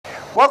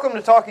Welcome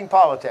to Talking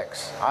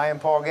Politics. I am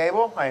Paul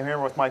Gable. I am here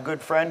with my good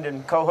friend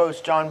and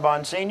co-host John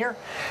Bond Sr.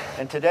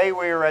 And today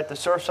we are at the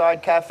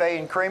Surfside Cafe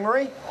and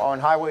Creamery on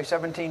Highway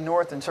 17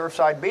 North in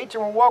Surfside Beach,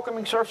 and we're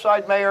welcoming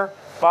Surfside Mayor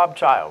Bob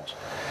Childs.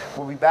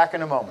 We'll be back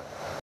in a moment.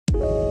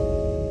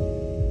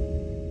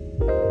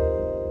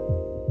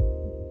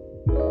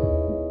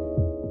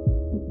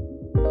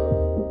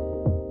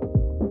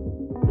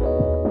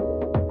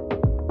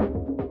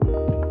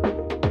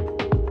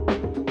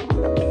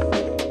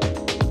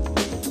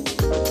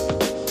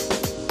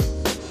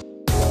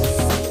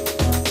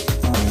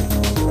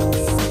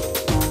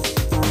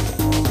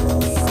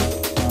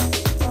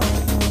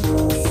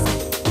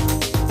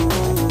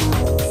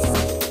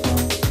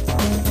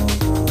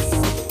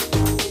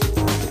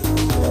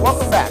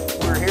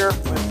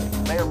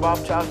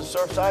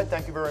 Surfside,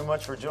 thank you very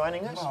much for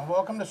joining us. Well,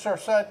 welcome to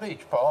Surfside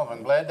Beach, Paul.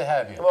 I'm glad to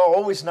have you. Well,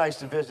 always nice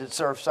to visit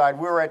Surfside.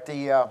 We're at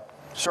the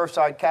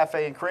Surfside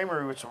Cafe and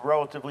Creamery, which is a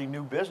relatively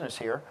new business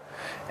here,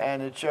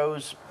 and it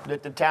shows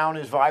that the town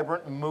is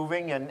vibrant and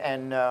moving,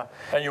 and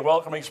you're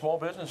welcoming small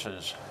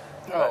businesses.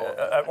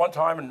 At one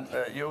time,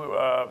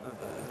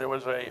 there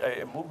was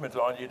a movement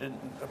on you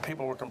didn't.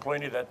 People were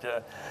complaining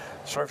that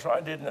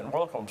Surfside didn't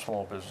welcome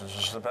small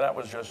businesses, but that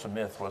was just a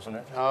myth, wasn't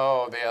it?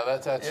 Oh, yeah,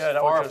 that's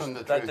far from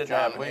the truth,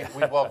 John. We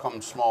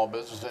welcome small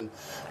business, and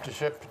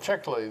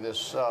particularly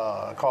this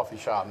coffee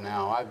shop.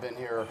 Now, I've been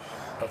here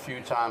a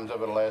few times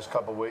over the last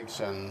couple of weeks,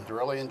 and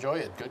really enjoy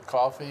it. Good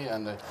coffee,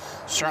 and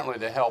certainly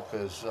the help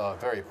is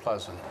very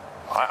pleasant.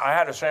 I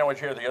had a sandwich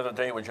here the other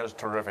day, which was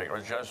terrific. It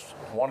was just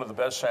one of the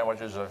best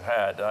sandwiches I've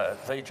had.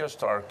 They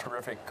just are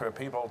terrific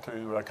people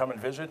to come and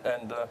visit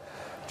and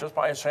just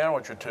buy a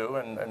sandwich or two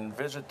and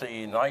visit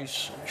the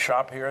nice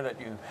shop here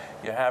that you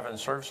have in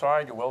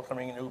Surfside. You're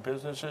welcoming new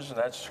businesses, and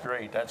that's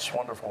great. That's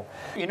wonderful.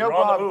 You know, You're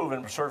Bob, on the move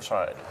in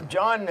Surfside.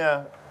 John,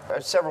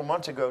 several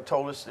months ago,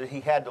 told us that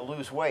he had to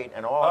lose weight,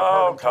 and all I've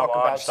heard him talk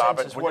about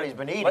since is what he's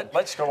been eating.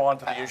 Let's go on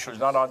to the issues,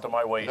 not on to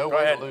my weight. No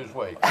way to lose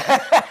weight.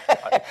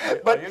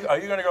 But are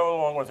you going to go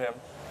along with him?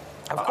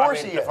 Of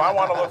course he is. If I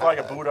want to look like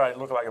a Buddha, I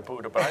look like a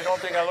Buddha, but I don't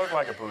think I look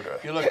like a Buddha.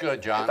 You look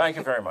good, John. Thank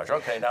you very much.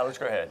 Okay, now let's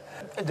go ahead.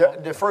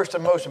 The first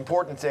and most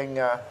important thing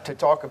to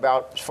talk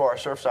about as far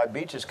as Surfside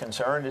Beach is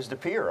concerned is the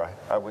pier,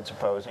 I would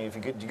suppose. And if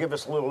you could give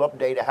us a little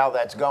update of how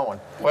that's going.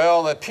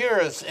 Well, the pier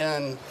is,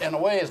 in a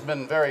way, has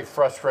been very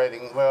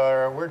frustrating.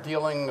 We're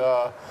dealing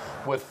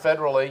with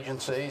federal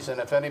agencies,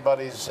 and if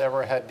anybody's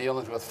ever had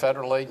dealings with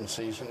federal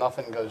agencies,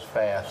 nothing goes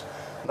fast.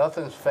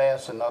 Nothing's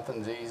fast and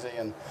nothing's easy,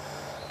 and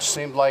it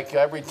seems like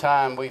every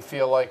time we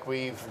feel like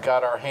we've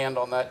got our hand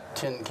on that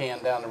tin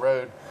can down the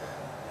road,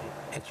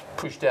 it's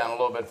pushed down a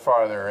little bit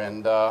farther,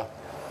 and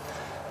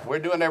we're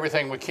doing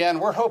everything we can.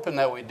 We're hoping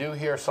that we do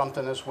hear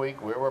something this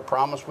week. We were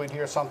promised we'd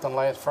hear something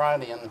last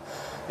Friday,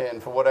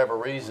 and for whatever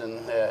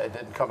reason, it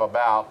didn't come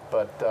about,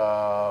 but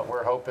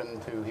we're hoping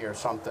to hear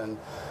something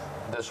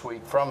this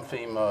week from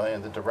FEMA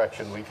in the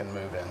direction we can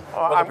move in.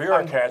 Well, the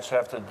bureaucrats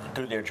have to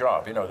do their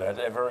job. You know that.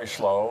 They're very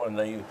slow, and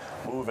they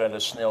move at a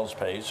snail's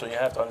pace, so you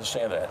have to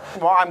understand that.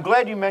 Well, I'm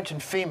glad you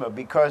mentioned FEMA,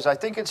 because I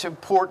think it's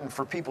important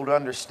for people to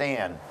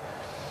understand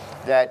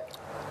that,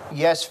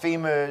 yes,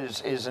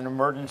 FEMA is an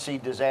emergency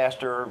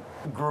disaster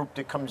group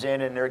that comes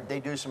in and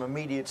they do some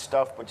immediate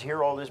stuff, but to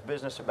hear all this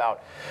business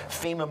about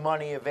FEMA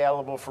money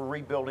available for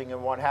rebuilding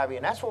and what have you,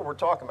 and that's what we're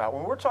talking about.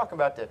 When we're talking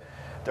about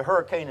the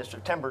hurricane in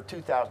September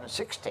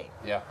 2016.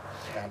 Yeah.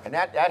 And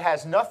that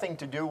has nothing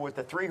to do with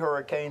the 3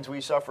 hurricanes we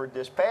suffered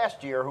this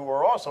past year, who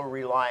are also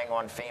relying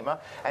on FEMA,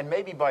 and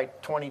maybe by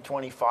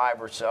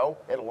 2025 or so,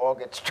 it'll all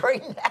get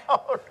straightened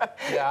out.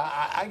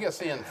 Yeah, I guess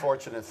the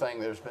unfortunate thing,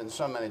 there's been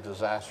so many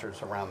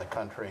disasters around the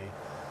country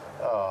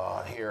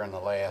here in the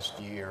last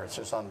year. It's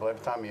just unbelievable.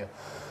 Every time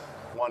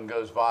one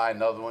goes by,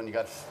 another one. You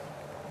got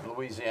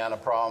Louisiana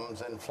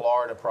problems, and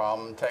Florida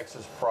problem,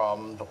 Texas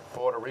problems,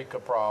 Puerto Rico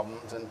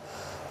problems, and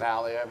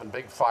now they're having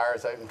big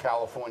fires out in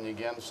California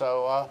again.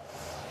 So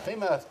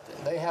FEMA,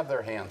 they have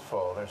their hands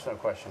full. There's no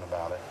question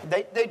about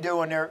it. They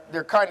do, and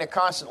they're kind of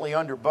constantly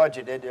under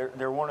budgeted.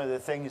 They're one of the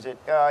things that,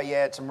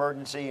 yeah, it's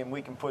emergency, and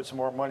we can put some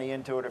more money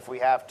into it if we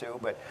have to,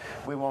 but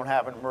we won't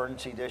have an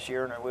emergency this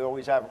year, and we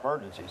always have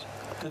emergencies.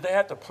 Did they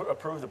have to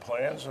approve the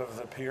plans of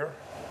the pier?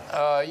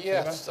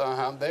 Yes,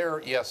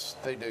 yes,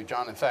 they do,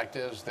 John. In fact,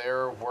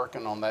 they're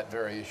working on that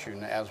very issue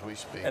as we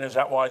speak. And is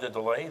that why the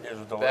delay? There's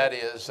a delay. That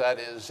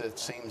is. It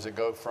seems to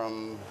go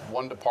from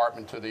one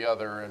department to the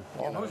other.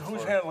 And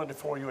who's handling it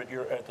for you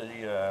at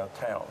the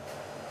town?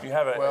 Do you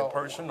have a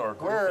person or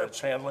group that's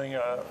handling?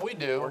 We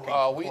do.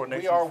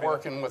 We are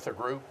working with a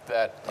group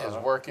that is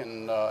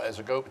working as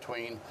a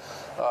go-between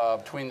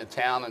between the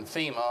town and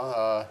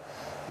FEMA.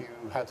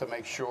 You have to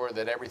make sure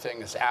that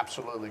everything is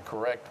absolutely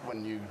correct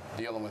when you're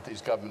dealing with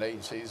these government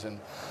agencies, and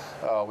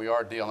we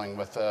are dealing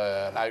with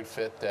an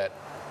outfit that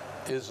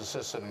is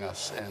assisting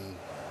us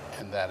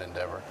in that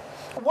endeavor.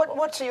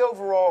 What's the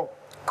overall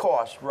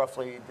cost,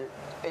 roughly,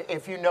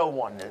 if you know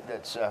one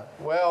that's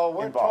well,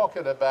 we're involved?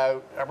 talking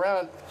about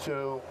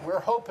we're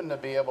hoping to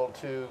be able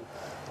to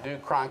do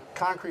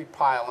concrete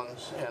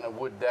pilings and a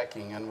wood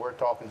decking, and we're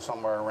talking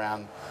somewhere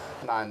around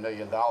 $9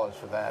 million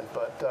for that.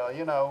 But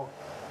you know,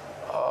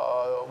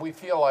 we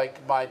feel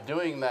like by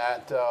doing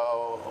that,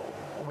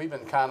 we've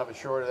been kind of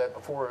assured that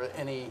before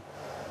any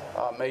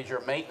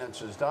major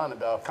maintenance is done,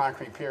 about a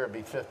concrete pier would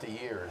be 50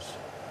 years.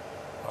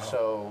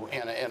 So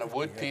in a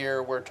wood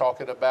pier, we're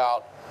talking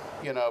about,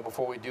 you know,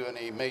 before we do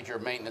any major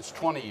maintenance,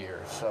 20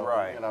 years. So,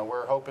 Right. you know,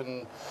 we're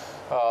hoping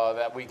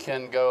that we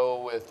can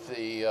go with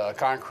the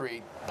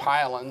concrete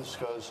pilings,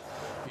 because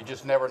you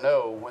just never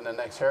know when the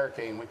next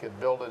hurricane, we could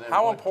build it in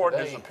How wood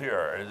important today. is the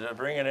pier? Does it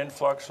bring an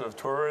influx of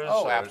tourists?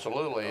 Oh, or-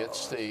 absolutely. It's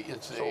So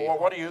the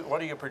what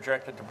do you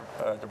projected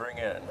to bring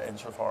in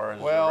insofar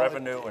as Well,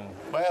 revenue and?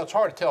 Well, it's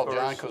hard to tell, John,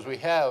 tourists? because we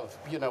have,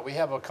 you know, we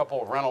have a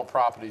couple of rental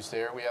properties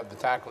there. We have the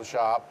tackle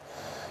shop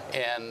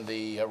and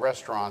the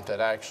restaurant that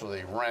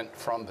actually rent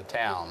from the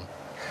town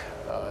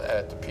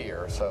at the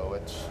pier. So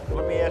it's.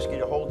 Let me ask you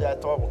to hold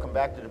that thought. We'll come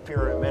back to the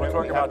pier in a minute.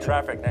 We'll talk about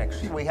traffic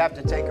next. We have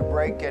to take a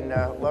break and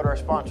let our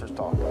sponsors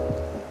talk.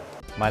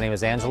 My name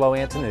is Angelo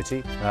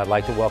Antonucci, and I'd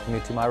like to welcome you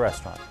to my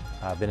restaurant.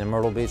 I've been in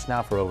Myrtle Beach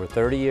now for over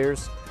 30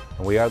 years,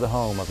 and we are the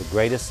home of the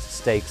greatest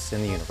steaks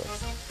in the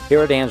universe.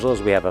 Here at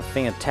Angelo's, we have a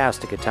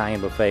fantastic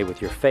Italian buffet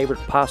with your favorite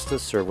pastas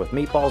served with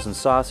meatballs and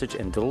sausage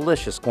and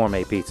delicious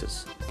gourmet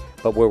pizzas.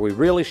 But where we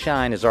really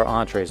shine is our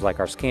entrees like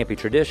our Scampi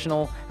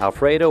Traditional,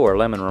 Alfredo or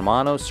Lemon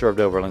Romano served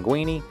over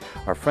linguine,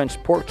 our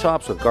French pork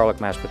chops with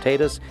garlic mashed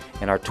potatoes,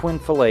 and our twin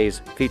fillets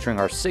featuring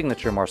our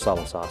signature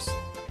Marsala sauce.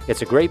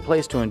 It's a great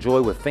place to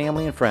enjoy with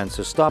family and friends,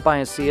 so stop by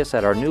and see us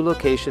at our new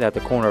location at the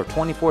corner of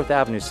 24th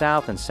Avenue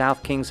South and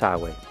South Kings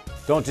Highway.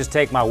 Don't just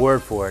take my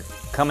word for it.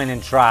 Come in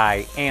and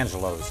try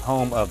Angelo's,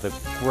 home of the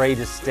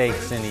greatest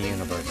steaks in the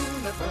universe.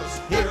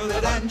 Here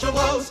at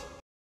Angelo's.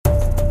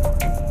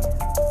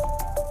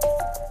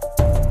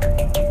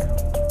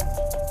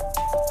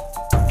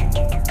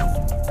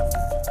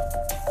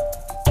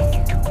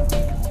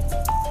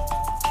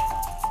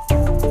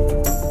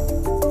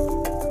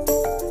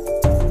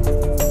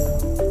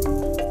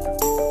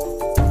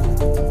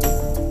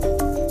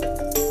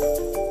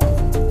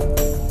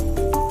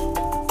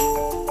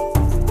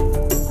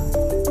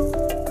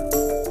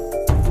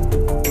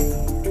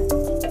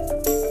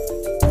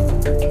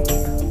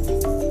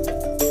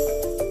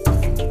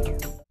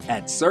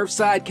 At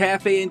Surfside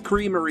Cafe and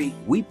Creamery,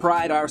 we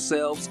pride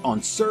ourselves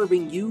on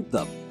serving you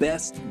the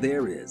best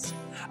there is.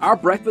 Our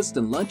breakfast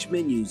and lunch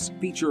menus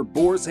feature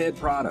Boar's Head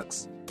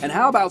products. And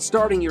how about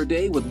starting your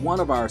day with one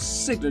of our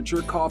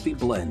signature coffee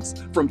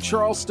blends from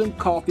Charleston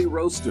Coffee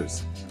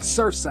Roasters?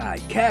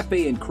 Surfside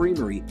Cafe and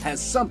Creamery has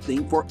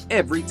something for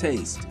every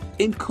taste,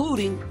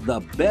 including the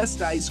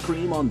best ice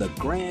cream on the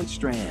Grand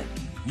Strand.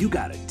 You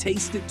gotta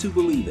taste it to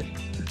believe it.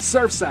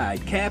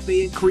 Surfside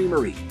Cafe and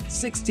Creamery,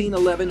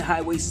 1611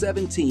 Highway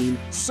 17,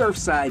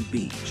 Surfside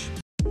Beach.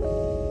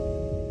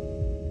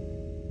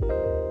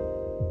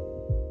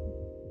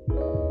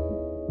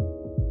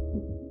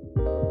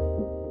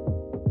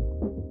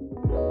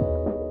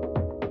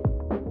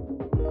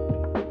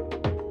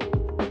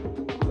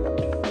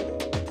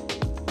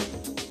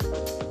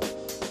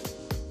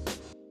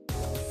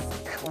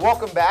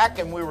 Welcome back,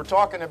 and we were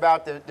talking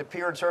about the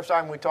pier in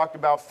Surfside, and we talked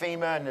about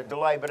FEMA and the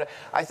delay, but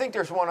I think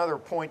there's one other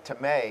point to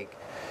make.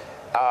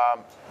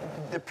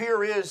 The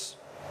pier is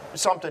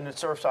something that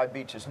Surfside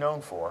Beach is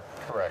known for.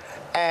 Correct.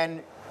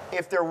 And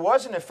if there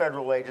wasn't a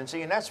federal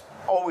agency, and that's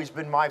always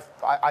been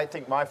I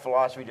think my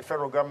philosophy, the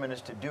federal government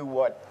is to do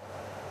what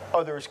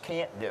others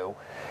can't do.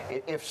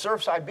 If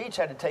Surfside Beach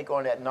had to take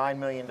on that $9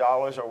 million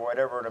or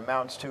whatever it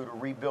amounts to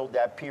rebuild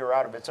that pier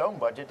out of its own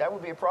budget, that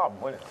would be a problem,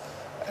 wouldn't it?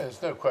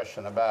 There's no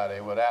question about it.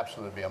 It would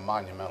absolutely be a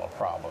monumental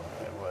problem.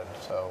 It would.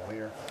 So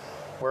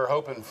we're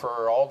hoping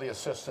for all the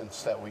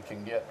assistance that we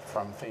can get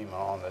from FEMA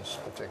on this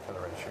particular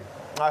issue.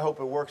 I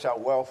hope it works out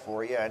well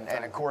for you.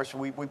 And of course,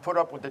 we put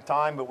up with the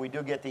time, but we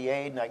do get the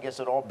aid, and I guess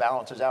it all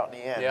balances out in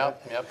the end.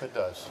 Yep, it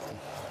does.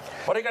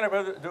 What are you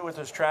going to do with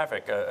this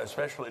traffic,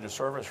 especially the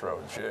service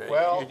roads?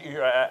 Well-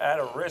 You're at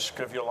a risk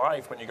of your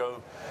life when you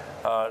go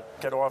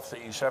get off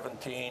the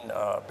 17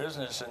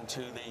 business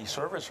into the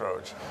service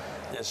roads.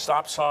 There's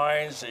stop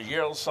signs, there's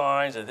yield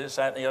signs, there's this,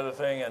 that, and the other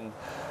thing, and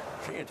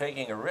you're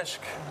taking a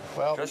risk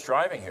just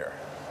driving here.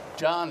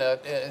 John, as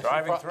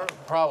Driving you through.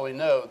 probably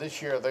know,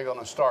 this year they're going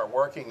to start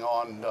working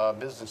on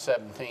Business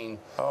 17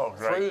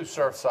 through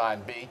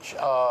Surfside Beach.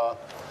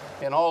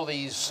 And all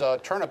these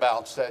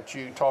turnabouts that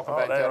you talk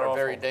about that are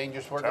very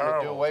dangerous, we're going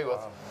to do away with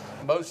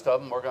most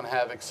of them. We're going to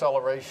have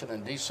acceleration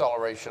and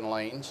deceleration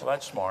lanes. Well,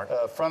 that's smart.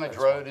 Frontage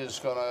road is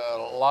going to,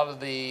 a lot of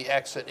the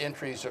exit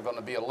entries are going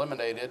to be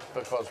eliminated,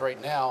 because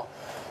right now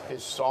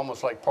it's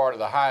almost like part of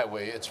the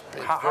highway. It's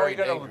How are very you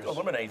going dangerous. to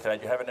eliminate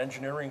that? You have an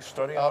engineering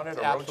study on it,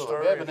 a road Absolutely. study?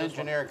 We have or an just-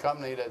 engineering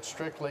company that's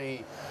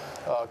strictly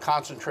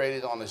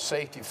concentrated on the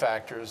safety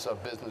factors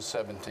of Business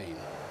 17.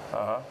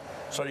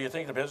 So do you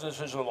think the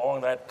businesses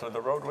along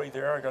the roadway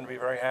there are going to be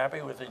very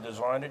happy with the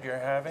design that you're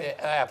having?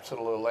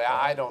 Absolutely.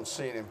 I don't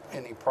see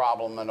any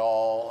problem at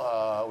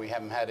all. We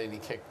haven't had any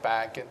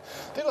kickback. And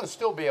they're going to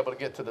still be able to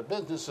get to the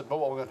businesses, but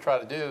what we're going to try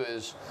to do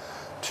is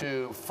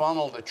to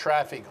funnel the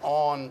traffic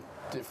on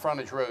the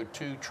frontage road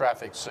to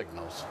traffic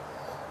signals.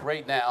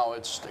 Right now,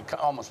 it's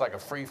almost like a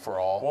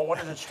free-for-all. Well, when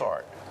does it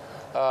start?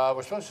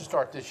 We're supposed to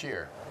start this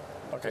year.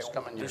 Okay, This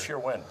coming year. This year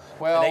when?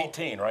 Well, in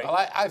 18, right? Well,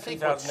 I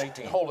think what's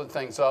 2018. holding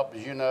things up,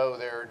 as you know,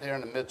 they're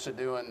in the midst of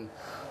doing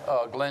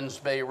Glens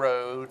Bay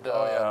Road.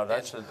 Oh, yeah,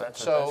 that's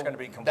going to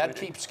be completed. That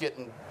keeps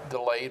getting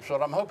delayed,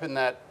 so I'm hoping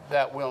that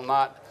will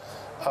not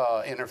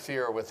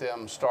interfere with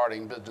them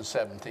starting business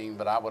 17,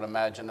 but I would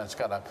imagine that's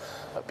got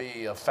to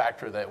be a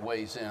factor that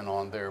weighs in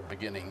on their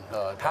beginning.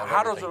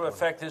 How does it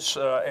affect this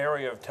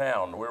area of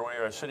town where we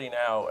are sitting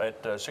now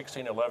at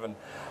 1611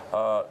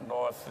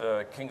 North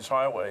Kings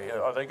Highway?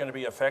 Are they going to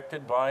be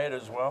affected by it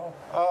as well?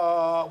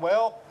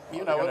 Well,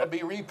 you know, it'll be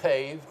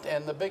repaved,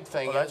 and the big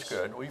thing that's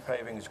good.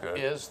 Repaving is good.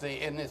 Is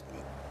in the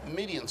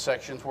median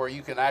sections where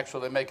you can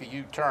actually make a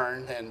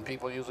U-turn, and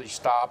people usually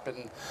stop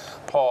and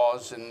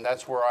pause, and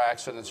that's where our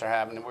accidents are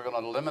happening. We're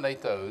going to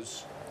eliminate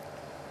those,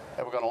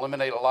 and we're going to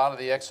eliminate a lot of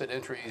the exit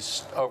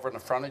entries over in the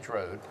frontage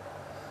road.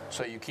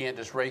 So you can't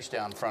just race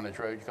down frontage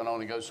road. You can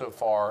only go so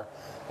far,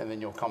 and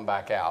then you'll come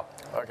back out.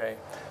 Okay,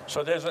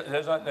 so there's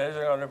not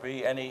going to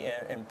be any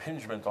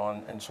impingement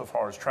on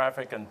insofar as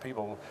traffic and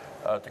people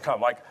to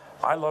come. Like,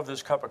 I love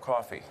this cup of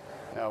coffee.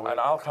 No, and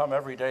I'll come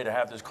every day to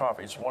have this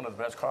coffee. It's one of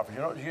the best coffees.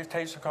 You know, do you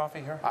taste the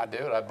coffee here? I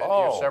do. I've been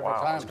here several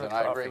times, and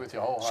I agree coffee. with you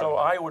wholeheartedly. So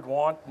I would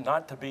want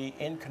not to be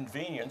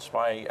inconvenienced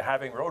by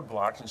having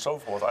roadblocks and so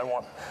forth. I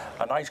want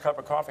a nice cup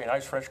of coffee, a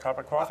nice fresh cup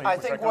of coffee. I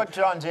think what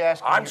John's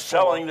asking I'm you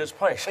selling for this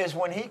place. is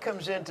when he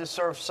comes into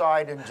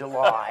Surfside in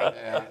July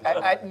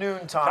at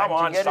noontime Come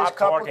on, to get his stop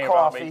cup of talking about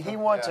coffee, me. he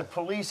wants a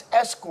police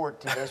escort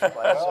to this place.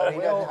 So he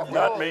doesn't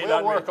have to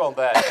We'll work on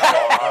that.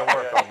 I'll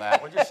work on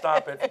that. Would you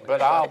stop it?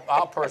 But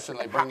I'll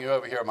personally bring you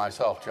over here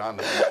myself, John,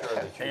 to make sure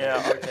that you.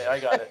 Yeah, okay, I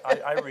got it.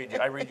 I read you.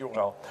 I read you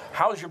well.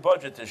 How's your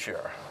budget this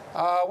year?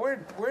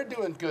 We're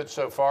doing good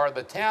so far.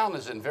 The town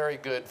is in very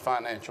good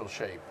financial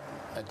shape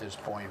at this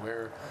point.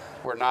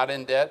 We're not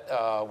in debt.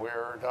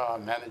 We're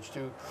managed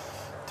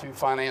to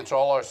finance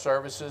all our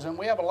services, and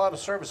we have a lot of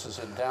services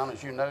in town,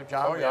 as you know,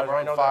 John. Oh, we yeah, have our I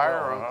own know that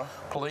fire, well, our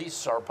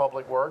police, our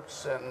public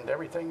works, and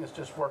everything is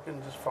just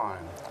working just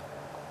fine.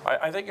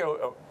 I think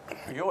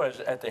you as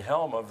at the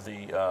helm of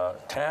the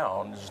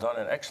town has done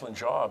an excellent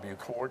job. You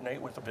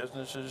coordinate with the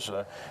businesses.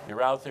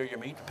 You're out there. You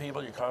meet the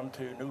people. You come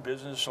to new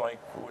business like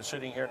we're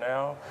sitting here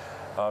now,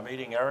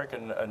 meeting Eric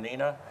and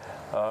Nina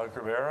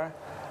Rivera.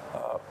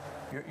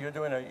 You're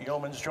doing a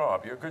yeoman's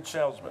job. You're a good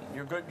salesman.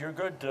 You're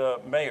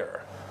good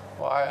mayor.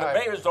 Well,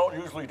 mayors don't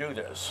usually do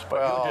this,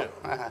 but you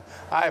do.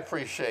 I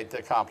appreciate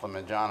the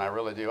compliment, John. I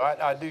really do.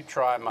 I do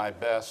try my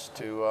best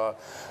to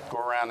go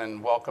around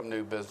and welcome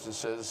new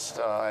businesses.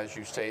 As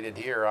you stated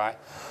here,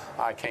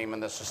 I came in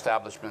this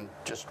establishment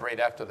just right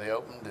after they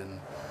opened, and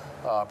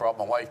brought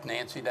my wife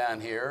Nancy down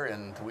here,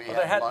 and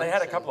they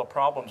had a couple of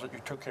problems that you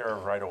took care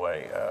of right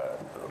away.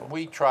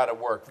 We try to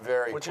work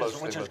very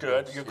closely which is with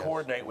good. these, You yes.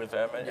 coordinate with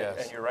them, and,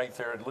 Yes. and you're right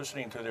there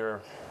listening to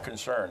their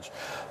concerns.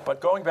 But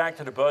going back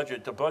to the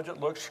budget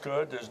looks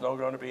good. There's no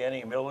going to be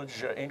any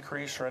millage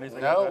increase or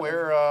anything. No, like that?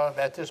 we're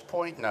at this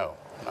point, no.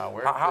 No,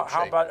 we're in How good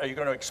shape. about? Are you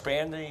going to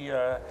expand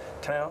the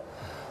town?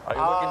 Are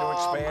you looking to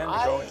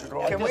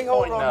expand? Can we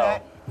hold on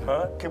that?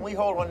 Huh? Can we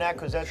hold on that,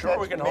 because that's Sure,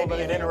 we can hold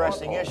maybe it an if you want.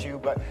 interesting issue,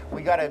 but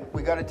we gotta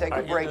take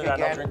a break I'll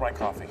again. drink my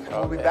coffee.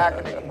 We'll be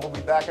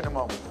back in a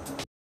moment.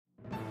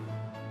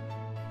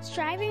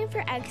 Striving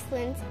for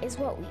excellence is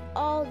what we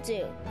all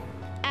do.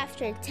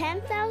 After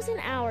 10,000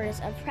 hours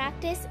of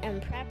practice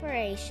and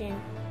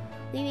preparation,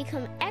 we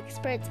become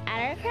experts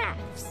at our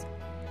crafts.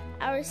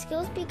 Our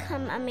skills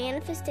become a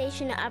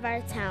manifestation of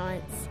our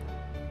talents,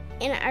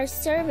 and our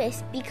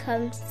service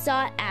becomes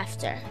sought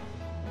after.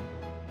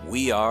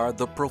 We are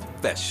the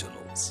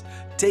professionals,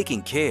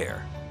 taking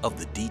care of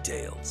the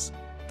details.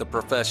 The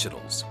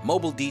Professionals,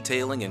 mobile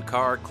detailing and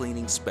car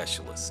cleaning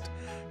specialist,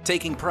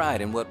 taking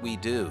pride in what we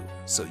do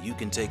so you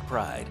can take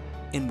pride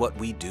in what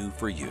we do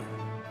for you.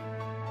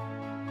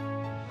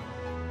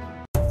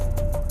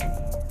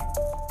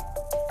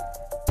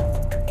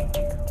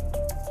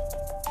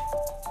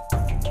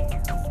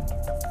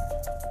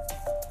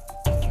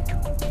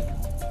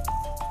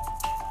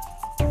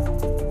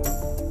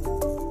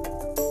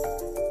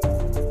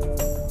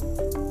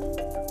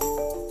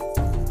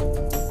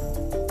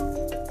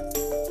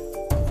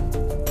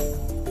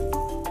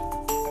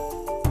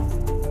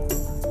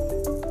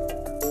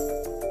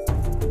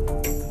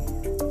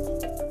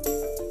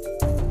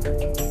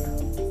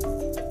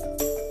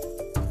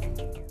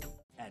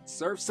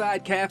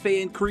 Surfside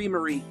Cafe and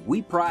Creamery,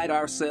 we pride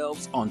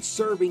ourselves on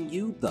serving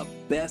you the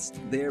best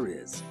there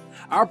is.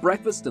 Our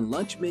breakfast and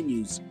lunch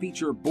menus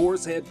feature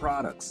Boar's Head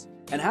products.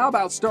 And how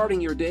about starting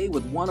your day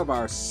with one of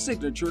our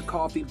signature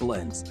coffee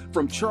blends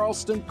from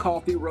Charleston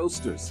Coffee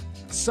Roasters?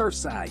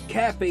 Surfside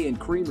Cafe and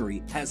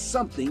Creamery has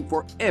something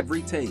for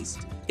every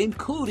taste,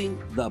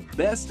 including the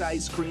best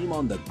ice cream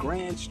on the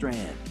Grand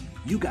Strand.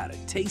 You gotta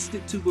taste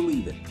it to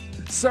believe it.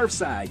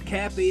 Surfside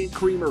Cafe and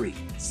Creamery,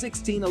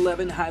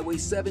 1611 Highway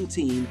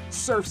 17,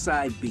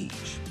 Surfside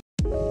Beach.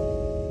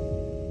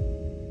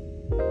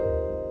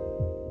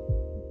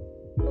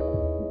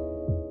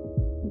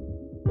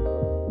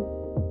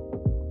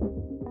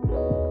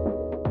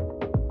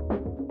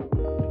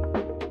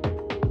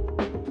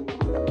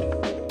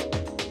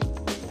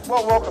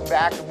 Well, welcome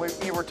back.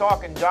 And you were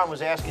talking, John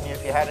was asking you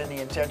if you had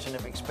any intention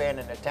of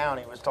expanding the town.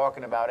 He was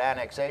talking about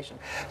annexation.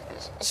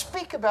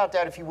 Speak about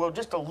that, if you will,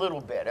 just a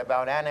little bit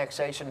about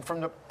annexation from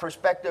the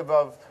perspective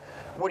of,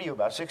 what are you,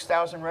 about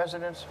 6,000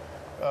 residents?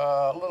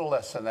 A little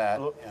less than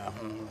that. Yeah.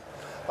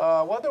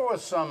 Well, there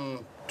was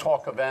some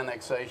talk of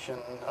annexation.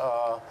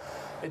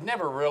 It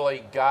never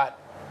really got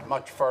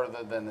much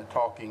further than the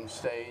talking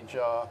stage.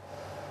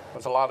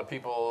 There's a lot of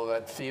people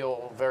that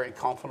feel very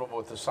comfortable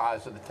with the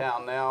size of the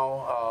town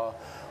now.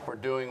 We're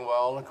doing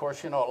well. And of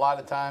course, you know, a lot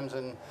of times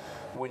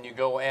when you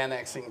go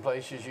annexing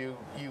places, you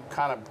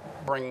kind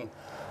of bring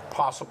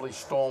possibly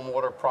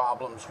stormwater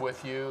problems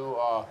with you.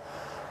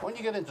 When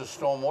you get into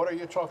stormwater,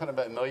 you're talking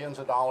about millions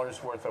of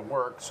dollars worth of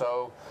work.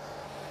 So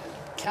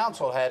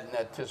council hadn't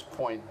at this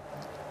point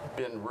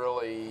been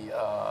really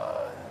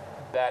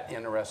that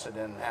interested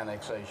in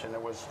annexation.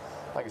 There was,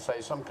 like I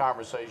say, some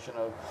conversation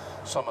of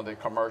some of the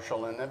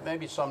commercial, and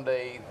maybe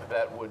someday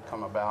that would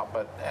come about,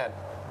 but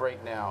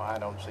right now I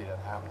don't see that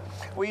happening.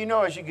 Well, you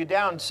know, as you go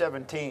down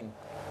 17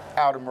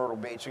 out of Myrtle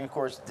Beach, and of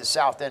course the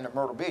south end of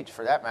Myrtle Beach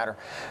for that matter,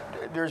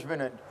 there's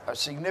been a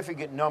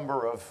significant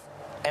number of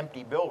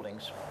empty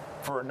buildings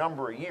for a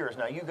number of years.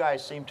 Now you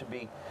guys seem to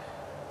be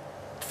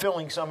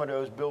filling some of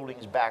those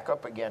buildings back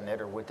up again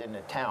that are within the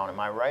town. Am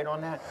I right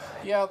on that?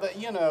 Yeah,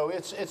 you know,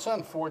 it's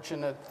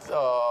unfortunate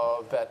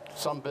that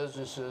some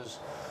businesses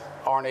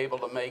aren't able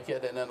to make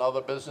it, and then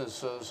other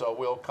businesses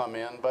will come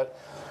in. But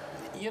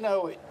you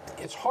know,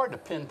 it's hard to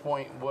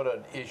pinpoint what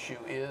an issue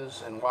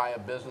is and why a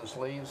business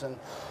leaves. And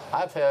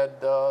I've had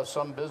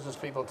some business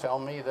people tell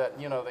me that,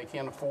 you know, they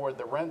can't afford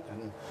the rent,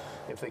 and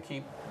if they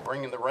keep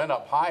bringing the rent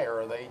up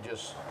higher, they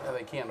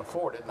can't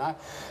afford it.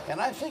 And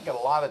I think a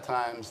lot of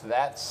times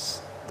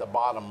that's the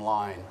bottom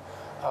line.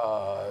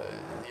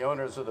 The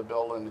owners of the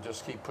building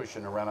just keep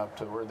pushing the rent up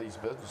to where these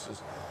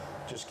businesses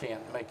just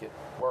can't make it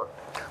work.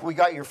 We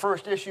got your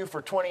first issue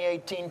for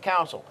 2018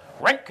 council.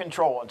 Rent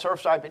control on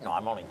Surfside. No,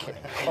 I'm only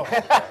kidding.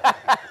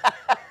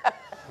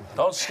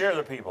 Don't scare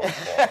the people,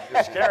 Paul.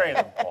 You're scaring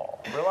them, Paul.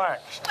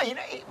 Relax. You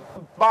know,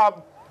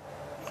 Bob,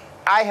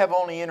 I have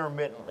only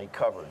intermittently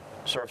covered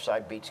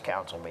Surfside Beach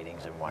council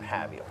meetings and what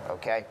have you,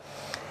 okay?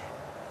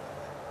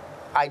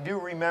 I do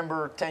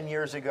remember 10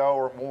 years ago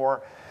or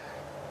more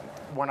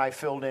when I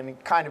filled in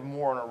kind of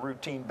more on a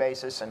routine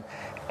basis, and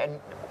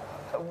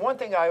one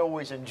thing I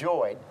always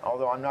enjoyed,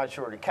 although I'm not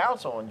sure the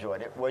council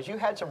enjoyed it, was you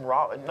had some,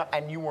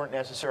 and you weren't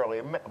necessarily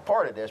a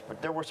part of this,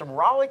 but there were some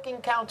rollicking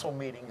council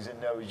meetings in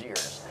those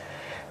years.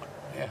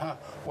 Yeah,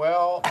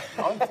 well,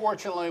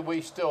 unfortunately,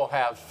 we still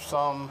have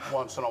some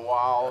once in a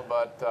while,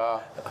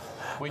 but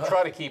we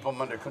try to keep them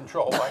under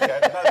control.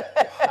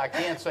 I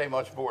can't say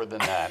much more than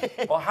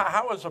that. Well,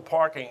 how was the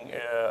parking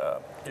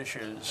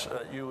issues?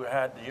 You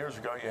had, years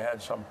ago, you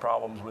had some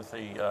problems with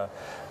the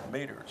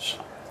meters.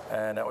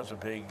 And that was a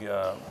big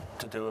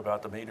to-do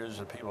about the meters,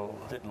 that people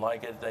didn't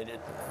like it. They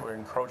were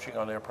encroaching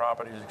on their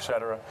properties, et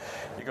cetera.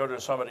 You go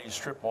to some of these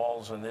strip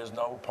malls and there's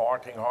no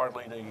parking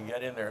hardly to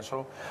get in there.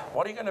 So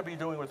what are you going to be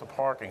doing with the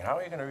parking? How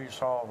are you going to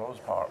resolve those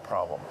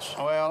problems?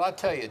 Well, I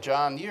tell you,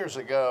 John, years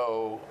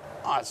ago,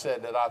 I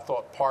said that I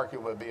thought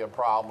parking would be a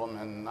problem,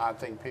 and I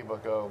think people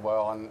go,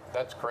 well, and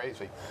that's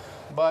crazy.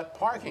 But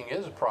parking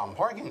is a problem.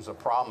 Parking is a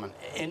problem in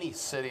any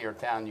city or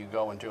town you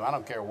go into. I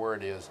don't care where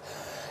it is.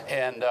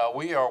 And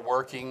we are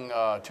working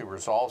to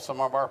resolve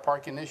some of our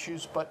parking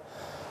issues, but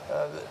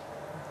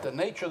the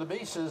nature of the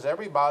beast is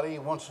everybody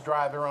wants to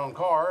drive their own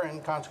car,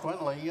 and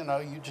consequently, you know,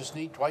 you just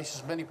need twice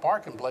as many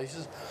parking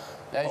places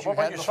as you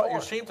had before.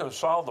 You seem to have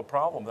solved the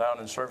problem down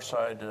in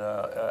Surfside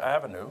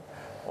Avenue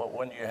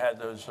when you had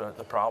those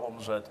the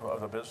problems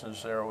of the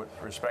business there with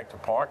respect to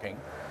parking.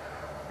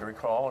 You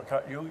recall,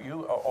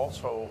 you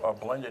also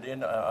blended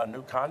in a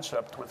new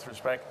concept with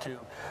respect to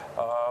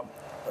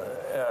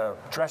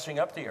dressing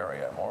up the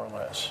area, more or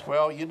less.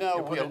 Well, you know,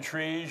 you put in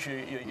trees,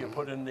 you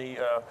put in the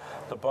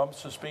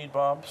bumps, the speed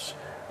bumps.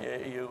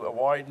 You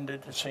widened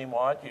it to seem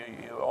what.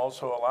 You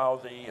also allow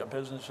the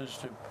businesses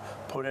to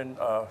put in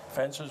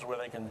fences where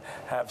they can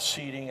have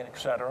seating, et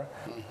cetera.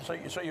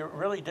 So you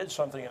really did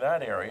something in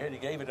that area. You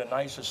gave it a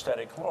nice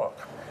aesthetic look.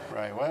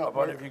 Right. Well,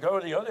 but if you go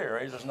to the other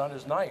areas, it's not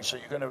as nice. So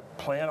you're going to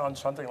plan on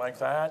something like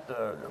that,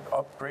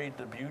 upgrade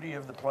the beauty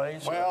of the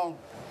place? Well,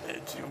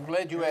 I'm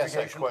glad you asked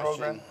that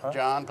question,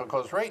 John,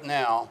 because right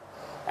now,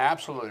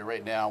 absolutely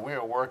right now, we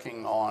are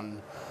working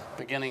on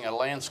beginning a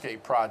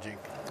landscape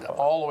project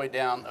all the way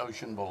down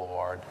Ocean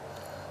Boulevard.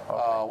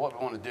 What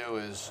we want to do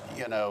is,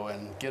 you know,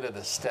 and get it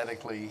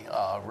aesthetically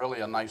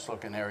really a nice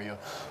looking area.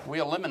 We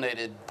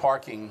eliminated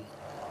parking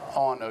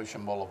on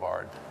Ocean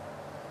Boulevard.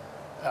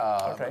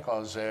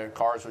 Because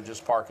cars were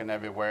just parking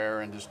everywhere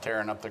and just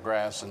tearing up the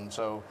grass, and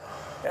so...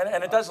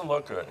 And it doesn't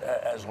look good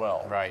as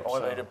well. Right. Or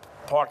So, they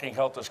parking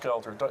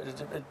helter-skelter.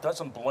 It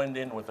doesn't blend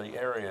in with the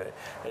area.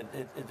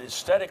 It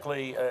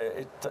aesthetically,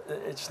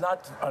 it's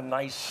not a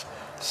nice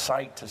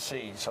sight to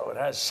see. So it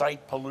has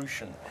sight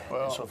pollution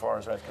insofar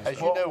as that's concerned.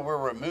 As you know, we're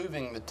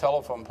removing the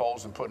telephone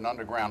poles and putting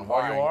underground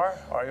wiring.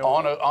 Are you?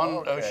 On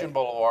Okay. Ocean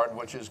Boulevard,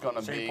 which is going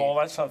to See, be. Paul,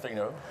 that's something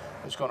new.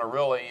 It's going to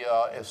really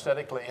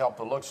aesthetically help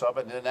the looks of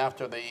it. And then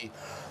after the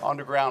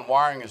underground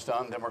wiring is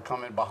done, then we're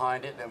coming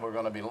behind it, and we're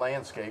going to be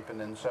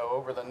landscaping. And so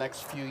over the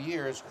next few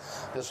years,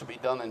 this will be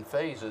done in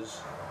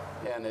phases,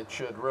 and it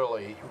should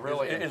really,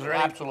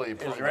 absolutely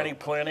improve. Is there any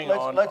planning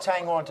on? Let's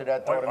hang on to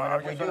that thought a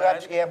minute. We do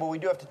have to, yeah, but we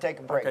do have to take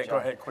a break. Okay, go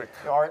John. ahead, quick.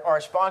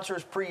 Our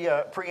sponsors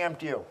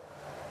preempt you.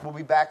 We'll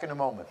be back in a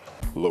moment.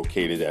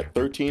 Located at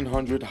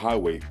 1300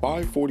 Highway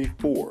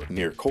 544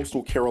 near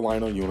Coastal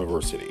Carolina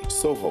University,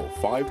 Soho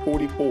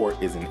 544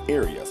 is an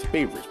area's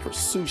favorite for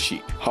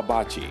sushi,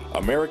 hibachi,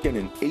 American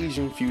and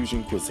Asian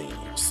fusion cuisine.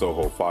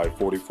 Soho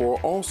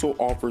 544 also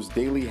offers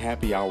daily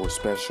happy hour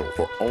special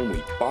for only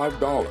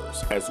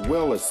 $5, as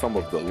well as some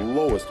of the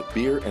lowest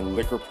beer and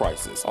liquor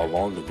prices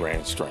along the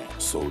Grand Strand.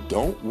 So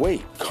don't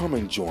wait, come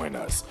and join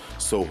us.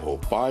 Soho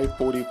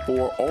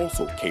 544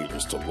 also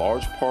caters to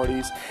large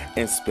parties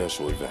and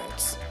special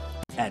events.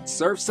 At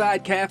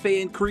Surfside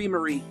Cafe and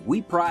Creamery,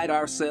 we pride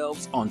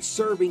ourselves on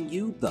serving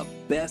you the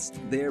best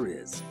there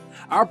is.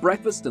 Our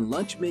breakfast and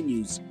lunch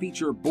menus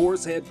feature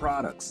Boar's Head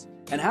products.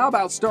 And how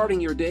about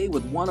starting your day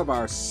with one of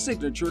our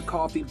signature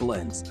coffee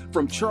blends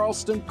from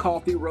Charleston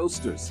Coffee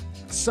Roasters?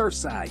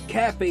 Surfside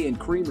Cafe and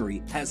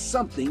Creamery has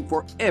something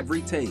for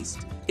every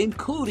taste,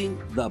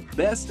 including the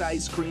best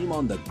ice cream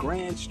on the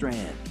Grand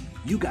Strand.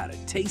 You gotta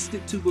taste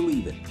it to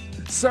believe it.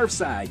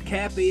 Surfside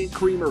Cafe and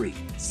Creamery,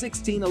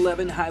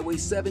 1611 Highway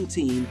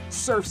 17,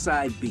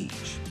 Surfside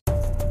Beach.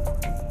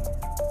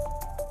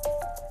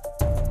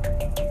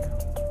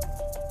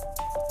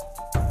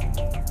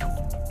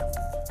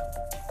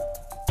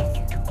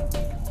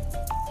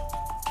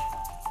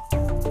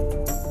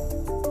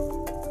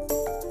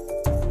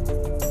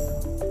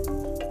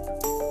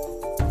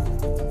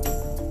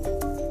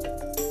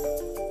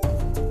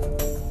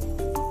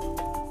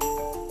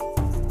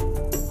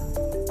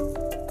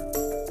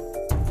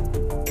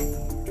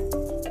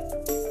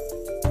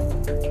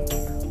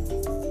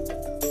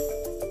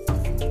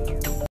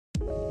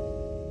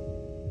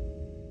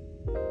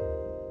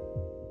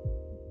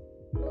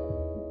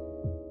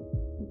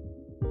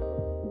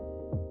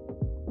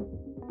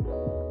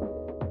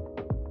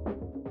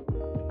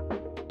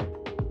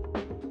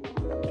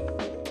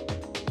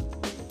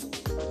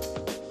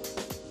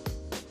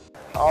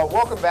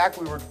 Welcome back.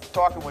 We were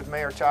talking with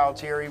Mayor Childs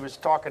here. He was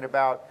talking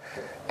about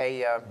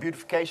a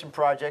beautification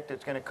project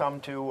that's going to come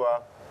to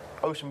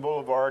Ocean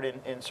Boulevard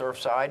in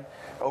Surfside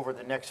over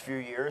the next few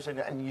years.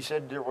 And you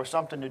said there was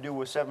something to do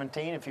with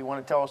 17. If you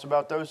want to tell us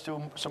about those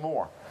two some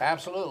more.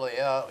 Absolutely.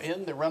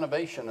 In the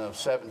renovation of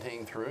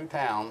 17 through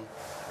town,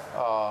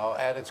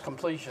 at its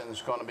completion,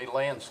 it's going to be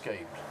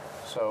landscaped.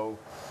 So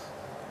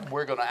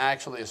we're going to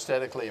actually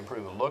aesthetically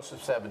improve the looks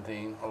of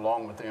 17,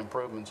 along with the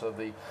improvements of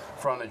the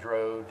frontage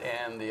road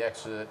and the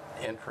exit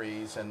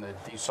entries and the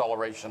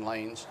deceleration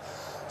lanes.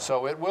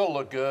 So it will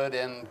look good,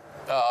 and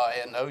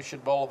Ocean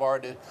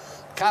Boulevard, it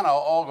kind of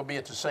all going to be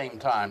at the same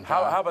time.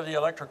 How about the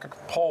electric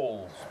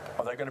poles?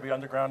 Are they going to be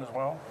underground as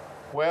well?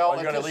 Well, or are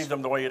you going to leave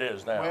them the way it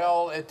is now?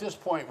 Well, at this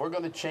point, we're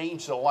going to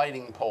change the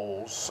lighting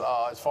poles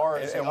as far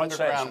as the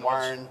underground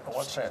wiring. In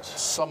what sense?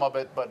 Some of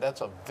it, but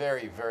that's a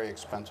very, very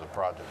expensive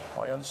project.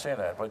 Well, I understand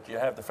that, but you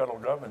have the federal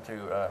government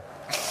to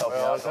help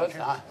you out, don't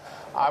you?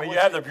 I mean, you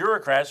have the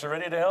bureaucrats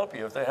ready to help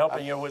you. If they're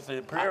helping you with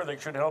the pier, they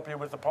should help you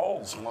with the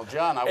poles. Well,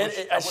 John,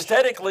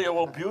 aesthetically, it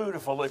will be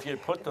beautiful if you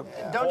put the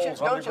poles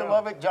Don't you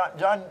love it?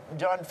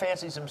 John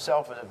fancies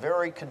himself as a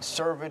very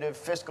conservative,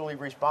 fiscally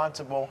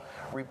responsible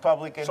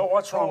Republican. So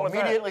what's wrong with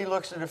that? Immediately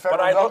looks to the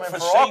federal government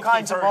for all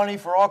kinds of money,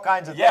 for all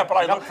kinds of things. Yeah, but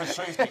I look for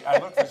safety. I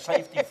look for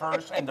safety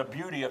first and the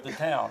beauty of the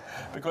town.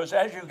 Because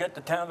as you get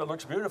the town that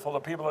looks beautiful, the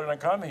people are going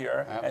to come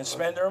here and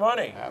spend their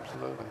money.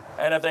 Absolutely.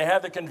 And if they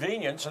have the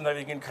convenience and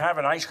they can have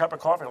a nice cup of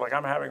coffee like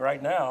I'm having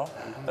right now,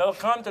 they'll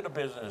come to the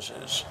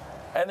businesses.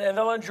 And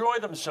they'll enjoy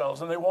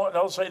themselves, and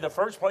they'll say the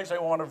first place they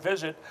want to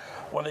visit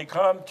when they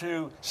come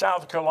to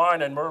South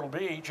Carolina and Myrtle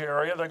Beach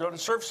area, they go to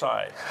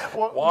Surfside.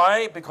 Well,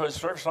 why? Because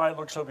Surfside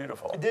looks so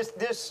beautiful.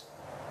 This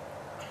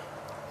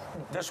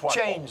what?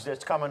 Change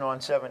that's coming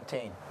on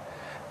 17.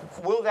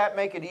 Will that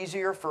make it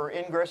easier for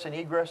ingress and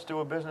egress to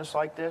a business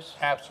like this?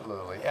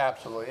 Absolutely,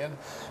 absolutely, and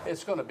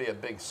it's going to be a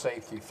big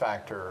safety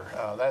factor.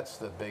 That's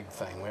the big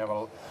thing. We have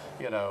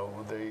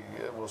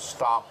it will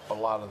stop a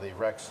lot of the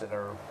wrecks that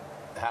are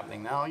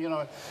happening now. You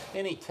know,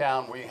 any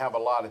town where you have a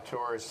lot of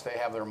tourists, they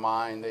have their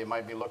mind. They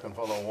might be looking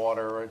for the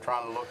water, or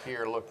trying to look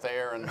here, look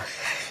there, and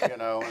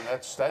and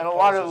that. And a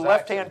lot of the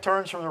left-hand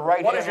turns from the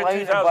right-hand lane. What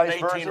is your 2018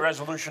 and vice versa?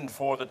 resolution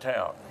for the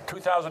town?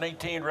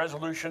 2018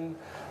 resolution.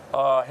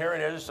 Here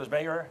it is. The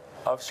mayor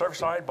of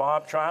Surfside,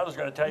 Bob Child, is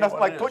going to tell you Nothing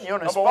what like it putting is. you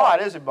on the spot,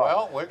 is it, Bob?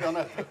 Well, we're going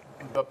to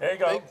the There you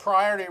go. big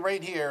priority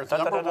right here, Da,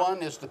 da, number da, da.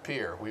 one is the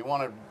pier. We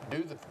want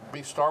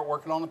to start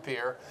working on the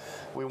pier.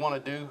 We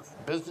want to do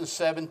Business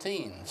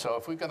 17. So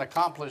if we can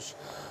accomplish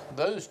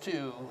those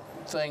two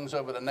things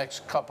over the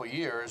next couple of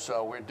years,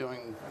 we're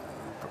doing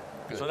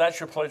good. So that's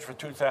your pledge for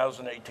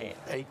 2018.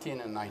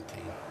 18 and 19.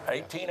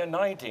 18 and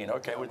 19.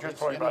 Okay, we're just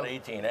talking about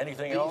 18.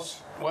 Anything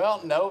else?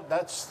 Well, no,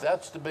 that's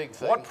the big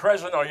thing. What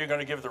present are you going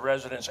to give the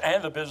residents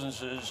and the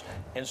businesses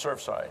in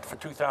Surfside for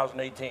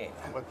 2018?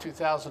 With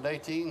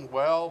 2018,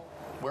 well,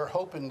 we're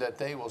hoping that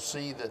they will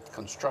see the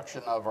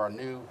construction of our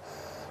new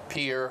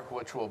pier,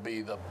 which will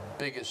be the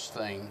biggest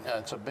thing.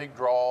 It's a big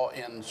draw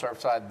in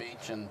Surfside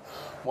Beach, and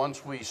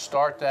once we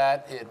start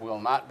that, it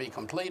will not be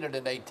completed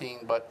in 18,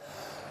 but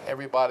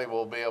everybody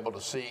will be able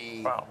to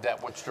see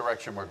that which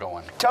direction we're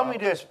going. Tell me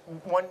this,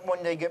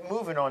 when they get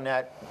moving on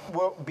that,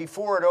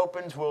 before it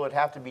opens, will it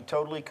have to be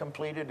totally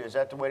completed? Is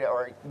that the way,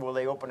 or will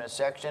they open a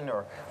section,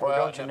 or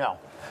don't you know?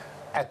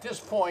 At this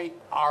point,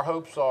 our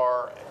hopes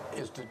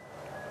is to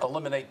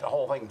eliminate the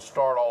whole thing and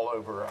start all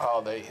over.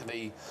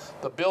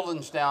 The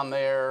buildings down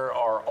there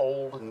are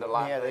old and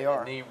they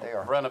need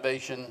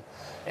renovation,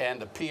 and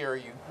the pier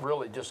you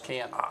really just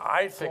can't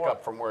pick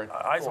up from where it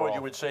I thought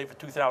you would say for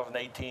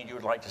 2018 you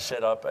would like to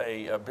set up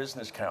a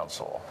business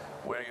council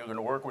where you're going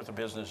to work with the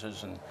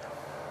businesses and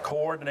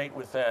coordinate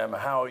with them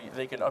how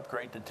they can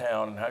upgrade the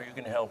town and how you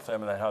can help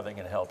them and how they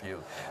can help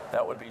you.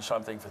 That would be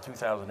something for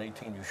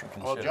 2018 you should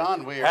consider. Well,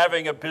 John,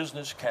 having a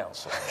business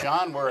council.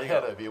 John, we're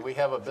ahead of you. We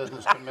have a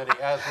business committee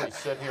as we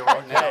sit here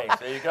right now. Okay,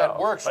 there you go. That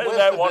works Isn't with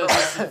that the wonderful?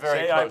 businesses very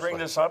See, closely. I bring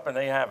this up and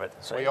they have it.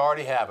 See? We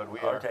already have it. We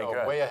are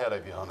good. way ahead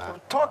of you on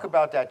that. Talk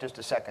about that just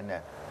a second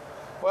then.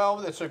 Well,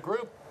 it's a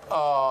group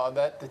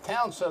that the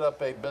town set up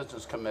a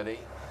business committee,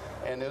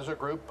 and there's a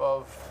group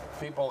of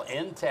people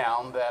in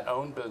town that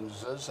own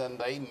businesses, and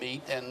they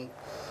meet and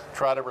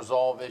try to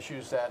resolve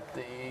issues that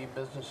the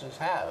businesses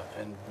have.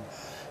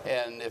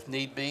 And if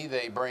need be,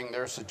 they bring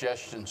their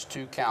suggestions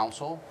to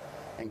council,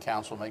 and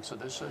council makes a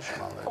decision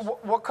on this.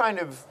 What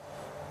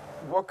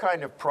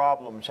kind of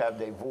problems have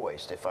they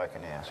voiced, if I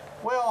can ask?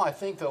 Well, I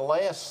think the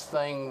last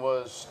thing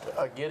was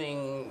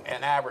getting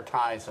an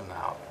advertising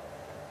out,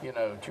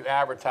 to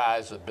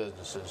advertise the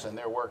businesses, and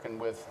they're working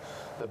with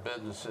the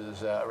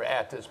businesses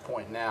at this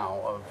point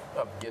now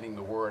of getting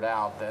the word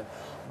out that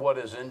what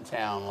is in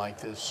town, like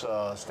this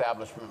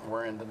establishment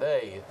we're in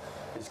today,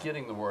 is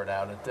getting the word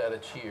out that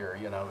it's here,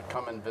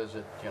 come and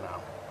visit,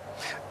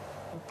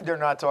 They're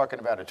not talking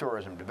about a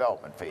tourism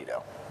development fee,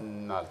 though.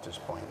 Not at this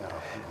point, no.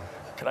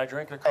 Can I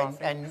drink the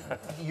coffee? And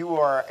you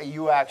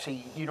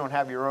don't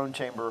have your own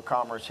Chamber of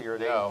Commerce here.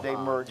 They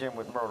merge in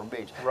with Myrtle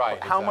Beach.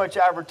 Right. How much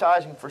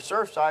advertising for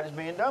Surfside is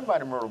being done by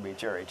the Myrtle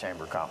Beach Area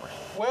Chamber of Commerce?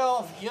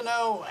 Well,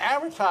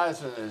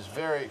 advertising is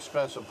very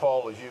expensive,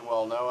 Paul, as you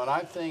well know, and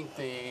I think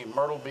the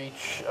Myrtle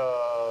Beach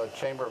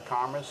Chamber of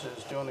Commerce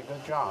is doing a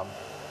good job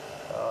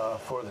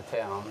for the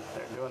town.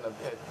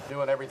 They're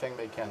doing everything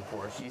they can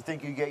for us. Do you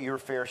think you get your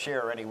fair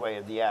share anyway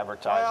of the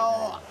advertising?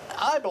 Well,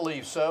 I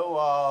believe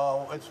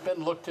so. It's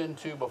been looked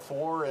into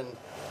before, and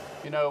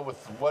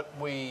with what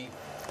we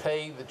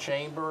pay the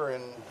chamber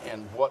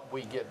and what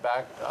we get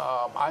back,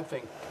 I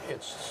think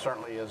it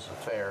certainly is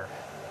fair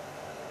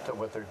to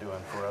what they're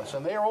doing for us.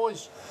 And they're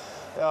always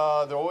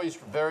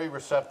very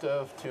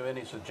receptive to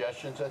any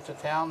suggestions that the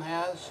town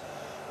has.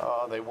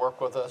 They work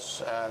with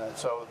us, and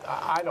so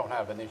I don't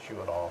have an issue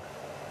at all.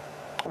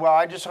 Well,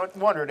 I just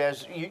wondered,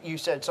 as you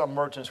said some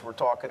merchants were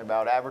talking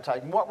about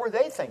advertising, what were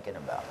they thinking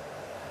about?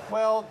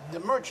 Well,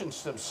 the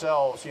merchants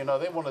themselves, they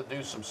want to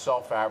do some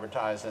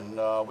self-advertising.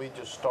 We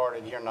just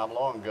started here not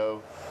long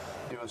ago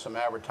doing some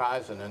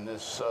advertising in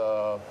this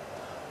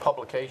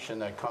publication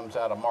that comes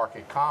out of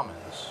Market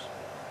Commons.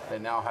 They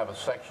now have a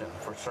section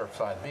for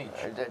Surfside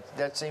Beach.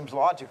 That seems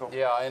logical.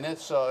 Yeah, and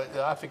it's,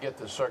 I forget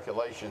the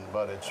circulation,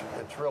 but it's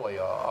really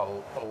a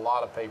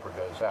lot of paper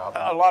goes out.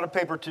 A lot of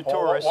paper to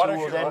tourists. Why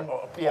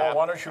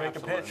don't you make a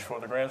pitch for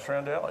the Grand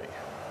Strand Daily?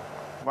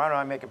 Why don't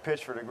I make a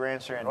pitch for the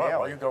Grand Strand Daily?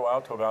 Well, you go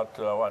out to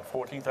about,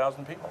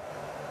 14,000 people?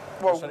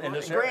 Well, in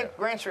this area.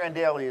 Grand Strand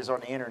Daily is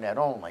on the internet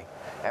only,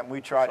 and we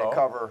try to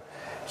cover.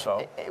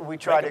 So we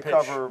try to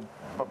cover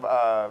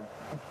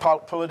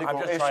political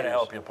issues. I'm just trying to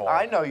help you, Paul.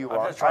 I know you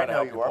are. I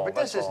know you are. Paul, but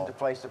this isn't the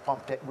place to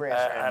pump Grand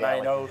Strand and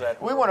Daily. I know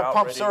that we want to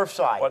pump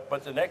Surfside.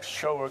 But the next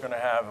show we're going to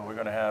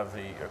have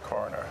the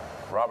coroner,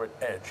 Robert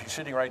Edge. He's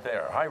sitting right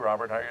there. Hi,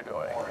 Robert. How you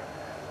doing?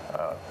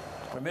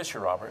 We miss you,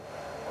 Robert.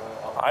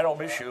 I don't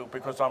miss you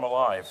because I'm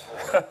alive.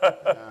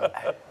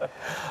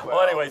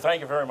 Well, anyway,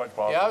 thank you very much,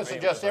 Bob. Yeah, I would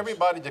suggest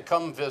everybody to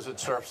come visit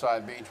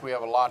Surfside Beach. We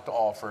have a lot to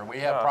offer. We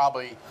have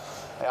probably,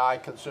 I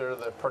consider,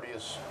 the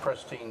prettiest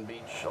pristine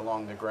beach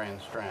along the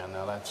Grand Strand.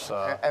 Now that's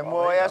and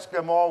we'll ask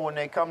them all when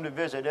they come to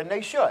visit, and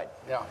they should.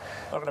 Yeah.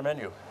 Look at the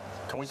menu.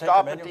 Can we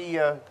Stop take at the menu?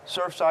 the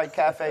Surfside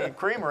Cafe and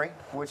Creamery,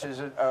 which is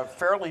a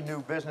fairly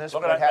new business,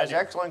 Look at but that has menu.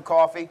 excellent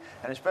coffee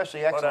and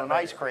especially excellent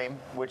menu. ice cream,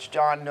 which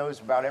John knows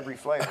about every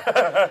flavor.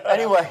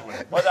 Anyway,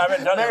 Well, I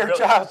haven't done it Mayor really.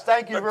 Giles,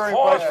 thank you The very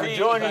much for coffee,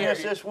 joining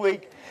us this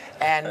week.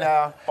 And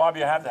Bob,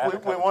 you have to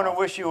have we want to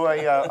wish you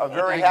a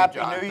very Thank you, happy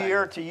John. New Thank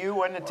Year you. to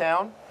you and the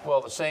town. Well,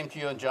 the same to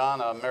you and John.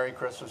 Merry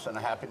Christmas and a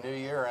Happy New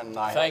Year. And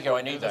I Thank you. hope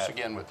I to need do this that.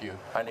 again with you.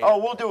 I need Oh,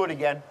 we'll do it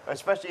again,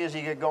 especially as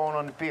you get going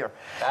on the pier.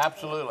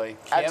 Absolutely.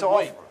 That's Can't all.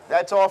 wait.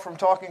 That's all from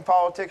Talking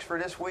Politics for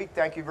this week.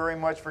 Thank you very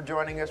much for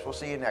joining us. We'll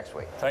see you next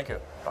week. Thank you.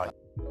 Bye.